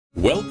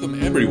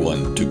Welcome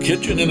everyone to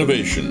Kitchen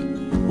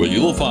Innovation, where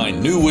you'll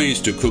find new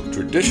ways to cook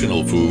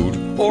traditional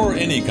food, or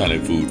any kind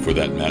of food for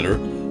that matter,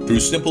 through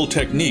simple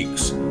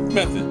techniques,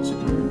 methods,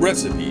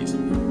 recipes,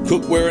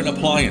 cookware and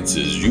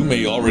appliances you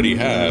may already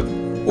have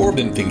or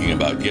been thinking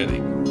about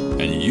getting,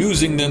 and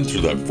using them to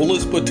their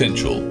fullest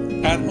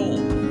potential at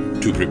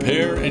home to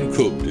prepare and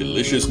cook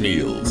delicious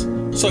meals,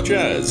 such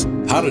as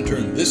how to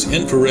turn this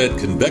infrared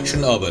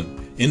convection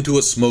oven into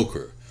a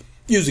smoker,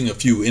 using a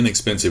few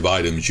inexpensive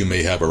items you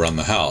may have around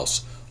the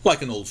house,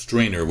 like an old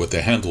strainer with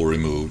the handle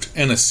removed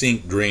and a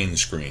sink drain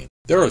screen.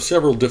 There are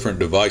several different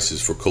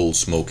devices for cold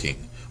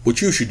smoking,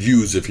 which you should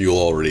use if you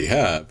already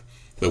have,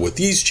 but with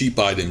these cheap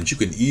items you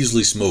can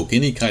easily smoke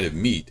any kind of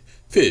meat,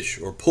 fish,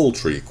 or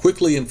poultry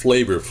quickly and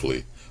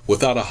flavorfully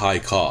without a high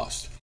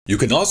cost. You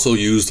can also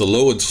use the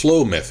low and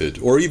slow method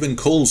or even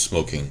cold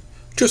smoking,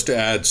 just to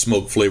add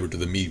smoke flavor to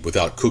the meat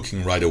without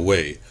cooking right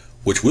away,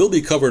 which will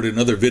be covered in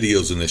other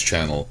videos in this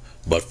channel.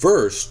 But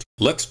first,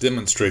 let's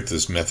demonstrate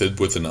this method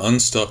with an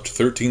unstuffed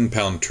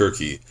 13-pound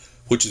turkey,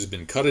 which has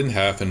been cut in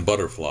half and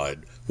butterflied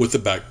with the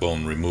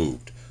backbone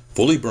removed,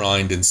 fully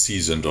brined and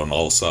seasoned on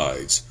all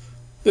sides.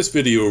 This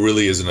video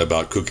really isn't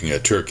about cooking a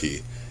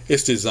turkey.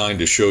 It's designed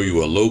to show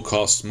you a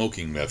low-cost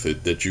smoking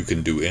method that you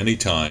can do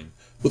anytime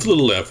with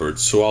little effort,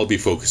 so I'll be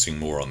focusing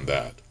more on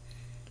that.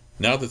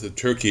 Now that the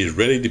turkey is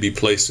ready to be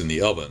placed in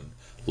the oven,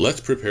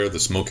 let's prepare the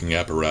smoking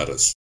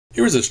apparatus.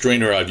 Here is a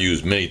strainer I've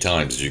used many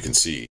times, as you can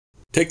see.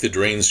 Take the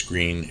drain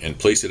screen and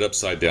place it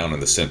upside down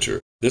in the center.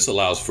 This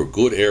allows for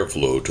good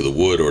airflow to the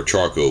wood or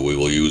charcoal we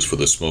will use for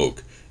the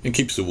smoke and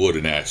keeps the wood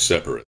and ash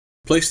separate.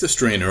 Place the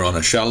strainer on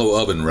a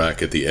shallow oven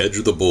rack at the edge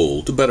of the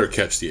bowl to better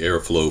catch the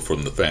airflow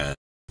from the fan.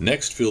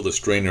 Next, fill the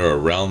strainer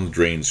around the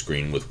drain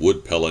screen with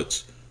wood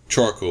pellets,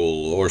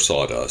 charcoal, or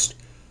sawdust.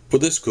 For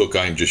this cook,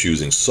 I'm just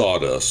using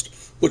sawdust,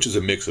 which is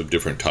a mix of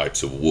different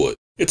types of wood.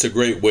 It's a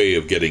great way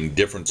of getting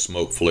different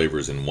smoke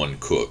flavors in one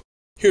cook.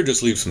 Here,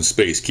 just leave some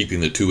space keeping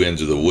the two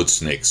ends of the wood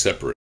snake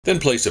separate. Then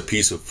place a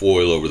piece of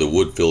foil over the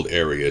wood-filled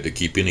area to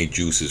keep any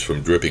juices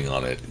from dripping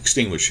on it,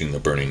 extinguishing the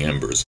burning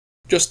embers.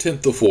 Just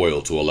tint the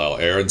foil to allow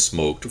air and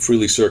smoke to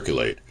freely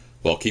circulate,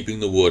 while keeping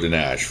the wood and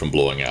ash from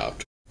blowing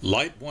out.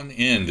 Light one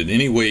end in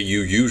any way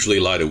you usually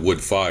light a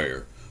wood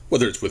fire,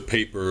 whether it's with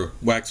paper,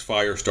 wax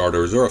fire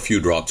starters, or a few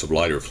drops of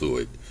lighter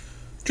fluid.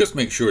 Just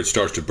make sure it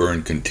starts to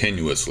burn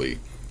continuously,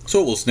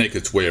 so it will snake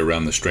its way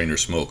around the strainer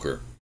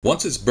smoker.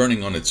 Once it's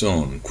burning on its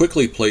own,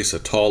 quickly place a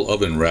tall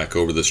oven rack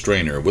over the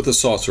strainer with a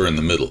saucer in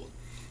the middle.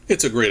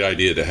 It's a great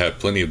idea to have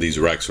plenty of these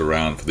racks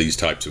around for these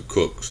types of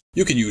cooks.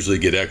 You can usually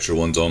get extra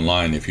ones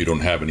online if you don't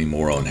have any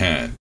more on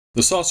hand.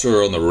 The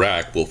saucer on the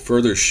rack will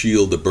further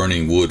shield the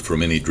burning wood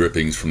from any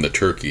drippings from the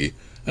turkey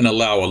and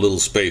allow a little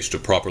space to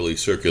properly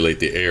circulate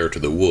the air to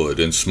the wood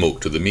and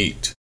smoke to the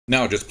meat.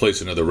 Now just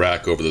place another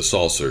rack over the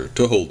saucer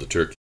to hold the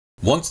turkey.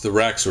 Once the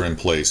racks are in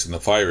place and the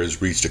fire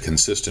has reached a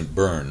consistent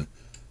burn,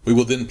 we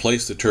will then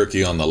place the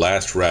turkey on the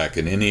last rack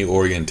in any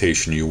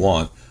orientation you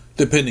want,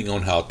 depending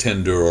on how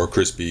tender or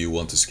crispy you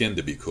want the skin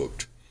to be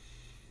cooked.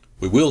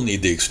 We will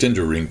need the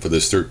extender ring for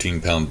this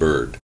 13-pound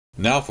bird.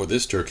 Now for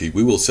this turkey,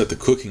 we will set the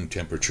cooking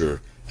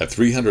temperature at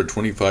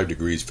 325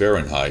 degrees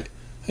Fahrenheit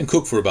and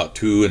cook for about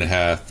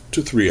 2.5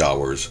 to 3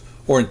 hours,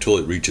 or until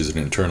it reaches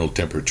an internal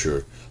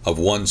temperature of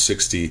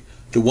 160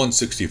 to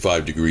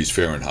 165 degrees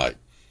Fahrenheit,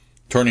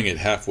 turning it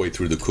halfway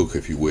through the cook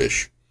if you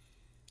wish.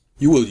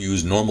 You will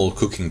use normal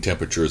cooking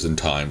temperatures and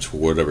times for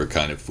whatever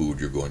kind of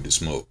food you're going to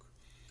smoke.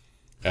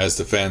 As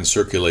the fan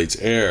circulates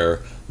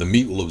air, the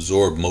meat will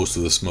absorb most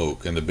of the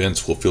smoke and the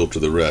vents will filter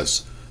the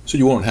rest, so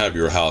you won't have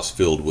your house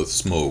filled with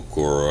smoke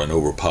or an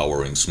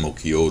overpowering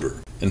smoky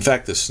odor. In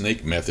fact, the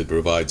snake method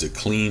provides a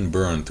clean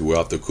burn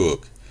throughout the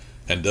cook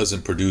and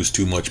doesn't produce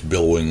too much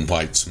billowing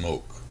white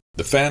smoke.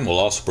 The fan will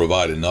also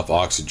provide enough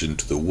oxygen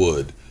to the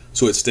wood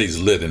so it stays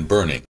lit and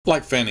burning,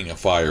 like fanning a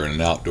fire in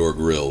an outdoor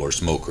grill or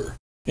smoker.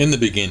 In the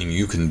beginning,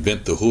 you can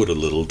vent the hood a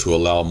little to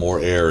allow more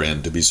air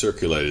in to be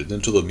circulated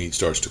until the meat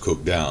starts to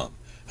cook down,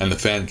 and the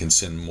fan can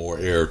send more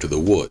air to the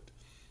wood.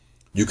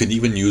 You can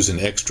even use an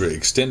extra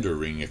extender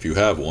ring if you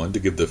have one to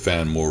give the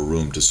fan more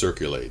room to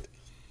circulate.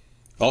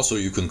 Also,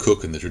 you can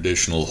cook in the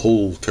traditional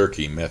whole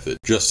turkey method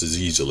just as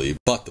easily,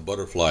 but the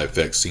butterfly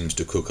effect seems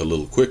to cook a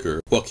little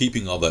quicker while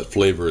keeping all that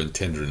flavor and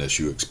tenderness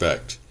you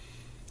expect.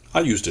 I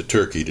used a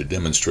turkey to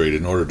demonstrate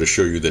in order to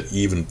show you that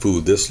even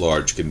food this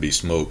large can be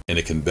smoked in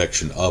a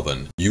convection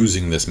oven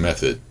using this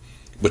method,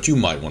 but you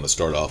might want to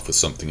start off with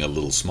something a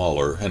little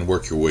smaller and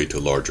work your way to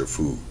larger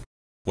food.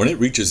 When it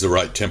reaches the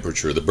right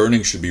temperature, the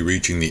burning should be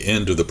reaching the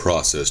end of the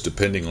process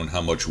depending on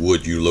how much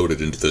wood you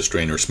loaded into the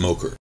strainer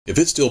smoker. If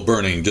it's still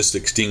burning, just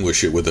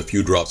extinguish it with a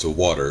few drops of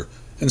water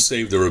and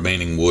save the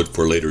remaining wood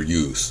for later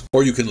use.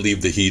 Or you can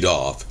leave the heat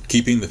off,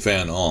 keeping the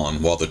fan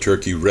on while the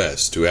turkey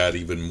rests to add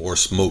even more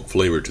smoke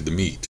flavor to the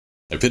meat.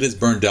 If it is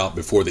burned out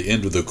before the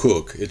end of the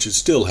cook, it should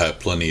still have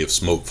plenty of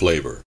smoke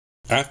flavor.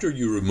 After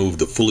you remove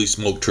the fully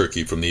smoked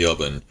turkey from the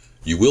oven,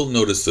 you will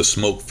notice the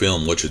smoke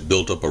film which is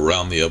built up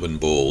around the oven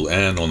bowl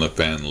and on the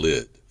fan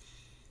lid.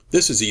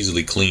 This is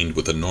easily cleaned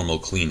with a normal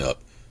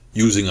cleanup,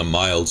 using a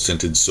mild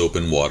scented soap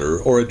and water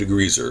or a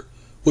degreaser,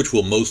 which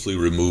will mostly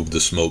remove the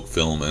smoke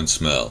film and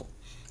smell.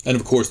 And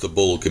of course the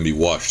bowl can be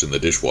washed in the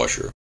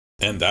dishwasher.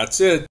 And that's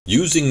it!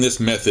 Using this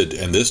method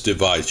and this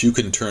device, you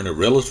can turn a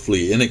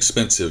relatively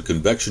inexpensive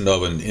convection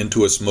oven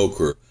into a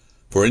smoker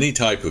for any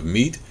type of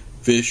meat,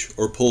 fish,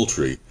 or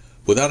poultry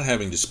without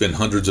having to spend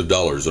hundreds of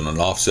dollars on an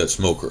offset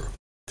smoker.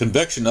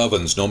 Convection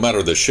ovens, no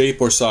matter the shape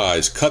or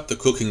size, cut the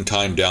cooking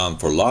time down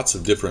for lots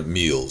of different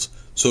meals.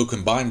 So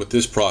combined with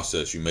this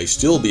process, you may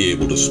still be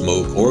able to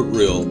smoke or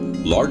grill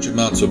large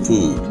amounts of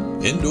food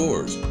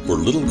indoors for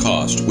little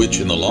cost, which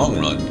in the long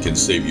run can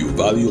save you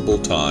valuable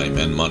time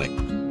and money.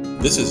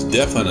 This is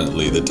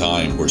definitely the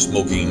time where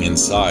smoking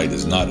inside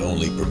is not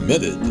only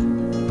permitted,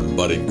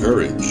 but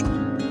encouraged.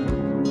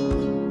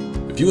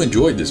 If you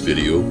enjoyed this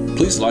video,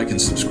 please like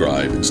and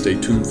subscribe and stay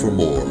tuned for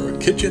more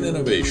kitchen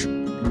innovation.